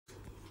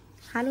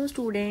Hello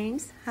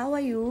students, how are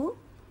you?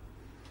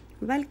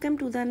 Welcome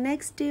to the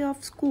next day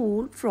of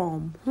school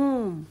from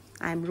home.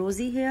 I am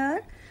Rosie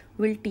here.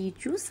 Will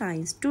teach you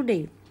science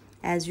today.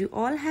 As you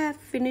all have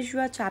finished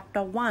your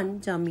chapter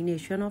 1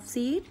 germination of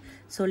seed,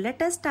 so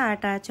let us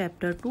start our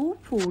chapter 2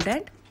 food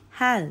and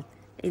health.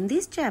 In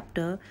this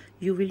chapter,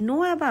 you will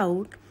know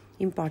about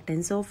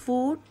importance of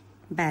food,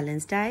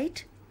 balanced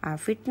diet, our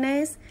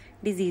fitness,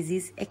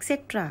 diseases,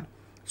 etc.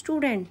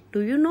 Student, do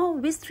you know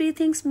which 3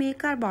 things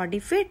make our body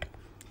fit?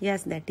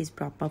 Yes, that is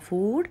proper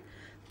food,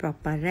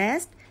 proper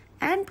rest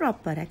and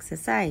proper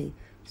exercise.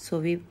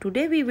 So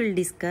today we will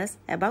discuss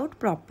about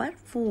proper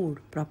food.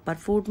 Proper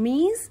food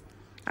means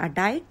a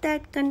diet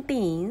that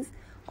contains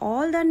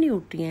all the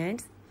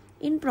nutrients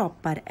in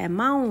proper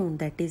amount.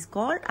 That is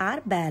called our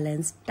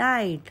balanced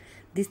diet.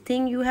 This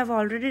thing you have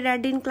already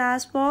read in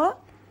class 4.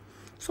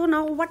 So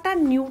now what are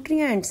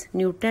nutrients?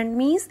 Nutrient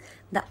means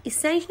the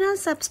essential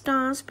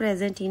substance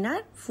present in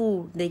our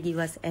food. They give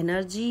us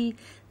energy.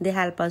 They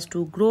help us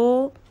to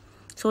grow.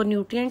 So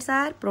nutrients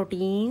are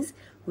proteins,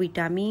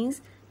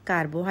 vitamins,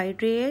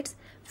 carbohydrates,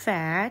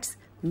 fats,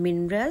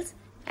 minerals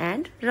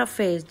and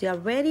roughage. They are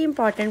very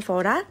important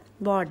for our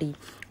body.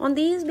 On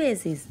these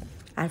basis,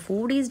 our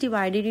food is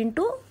divided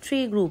into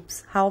 3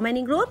 groups. How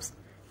many groups?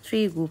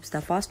 3 groups.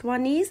 The first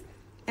one is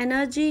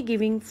energy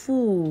giving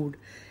food.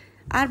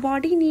 Our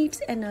body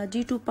needs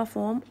energy to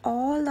perform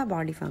all the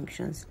body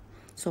functions.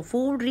 So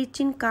food rich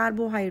in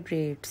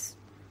carbohydrates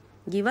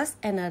give us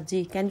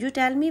energy. Can you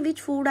tell me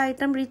which food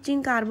item rich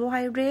in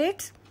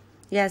carbohydrates?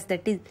 Yes,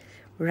 that is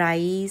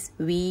rice,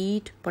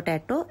 wheat,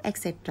 potato,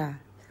 etc.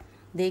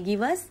 They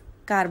give us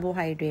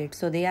carbohydrates.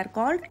 So they are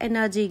called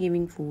energy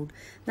giving food.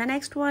 The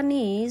next one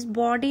is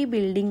body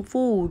building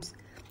foods.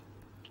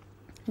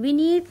 We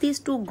need this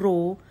to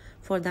grow,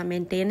 for the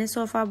maintenance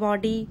of our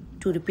body,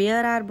 to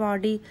repair our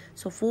body.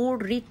 So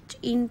food rich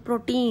in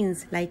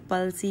proteins like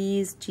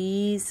pulses,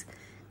 cheese,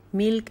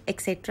 milk,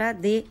 etc.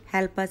 they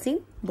help us in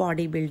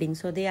bodybuilding.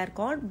 So they are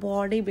called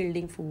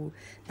bodybuilding food.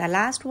 The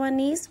last one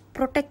is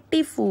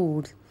protective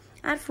foods.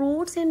 Our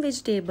fruits and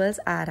vegetables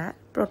are our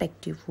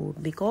protective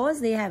food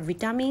because they have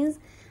vitamins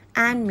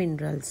and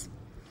minerals.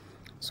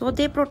 So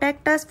they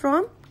protect us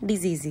from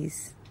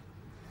diseases.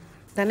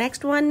 The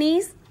next one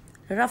is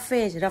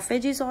roughage.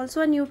 Roughage is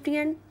also a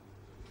nutrient.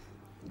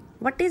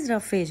 What is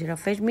roughage?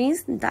 Roughage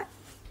means the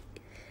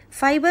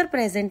fiber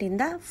present in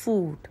the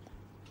food.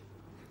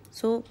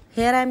 So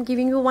here I am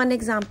giving you one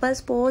example.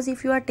 Suppose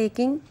if you are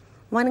taking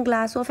 1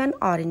 glass of an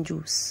orange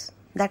juice,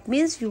 that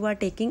means you are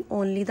taking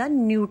only the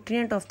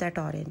nutrient of that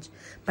orange.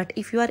 But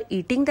if you are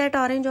eating that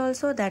orange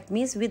also, that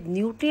means with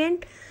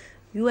nutrient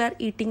you are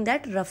eating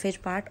that roughage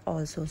part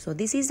also. So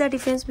this is the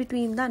difference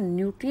between the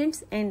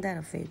nutrients and the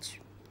roughage.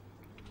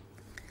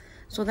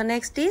 So the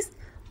next is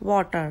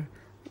water.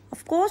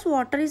 Of course,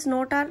 water is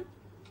not our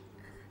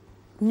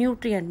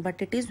nutrient,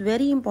 but it is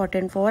very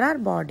important for our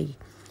body.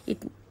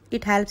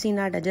 It helps in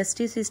our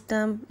digestive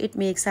system. It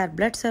makes our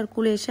blood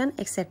circulation,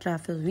 etc.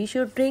 So we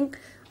should drink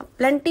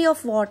plenty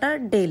of water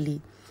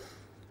daily.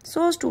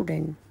 So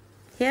student,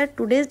 here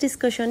today's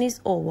discussion is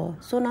over.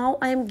 So now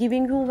I am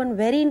giving you one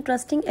very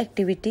interesting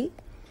activity.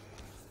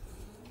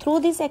 Through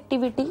this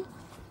activity,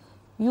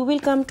 you will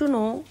come to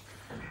know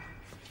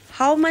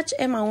how much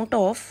amount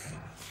of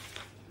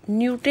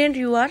nutrient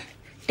you are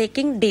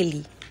taking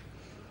daily.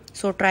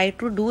 So try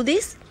to do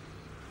this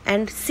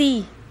and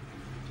see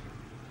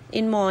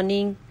in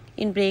morning,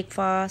 in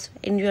breakfast,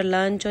 in your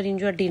lunch or in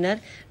your dinner,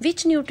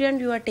 which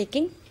nutrient you are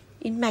taking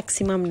in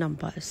maximum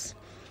numbers,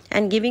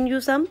 and giving you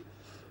some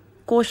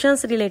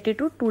questions related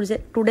to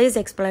today's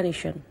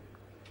explanation.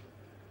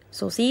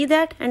 So see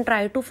that and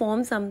try to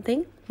form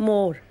something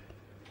more.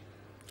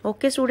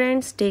 Okay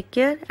students, take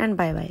care and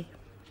bye bye.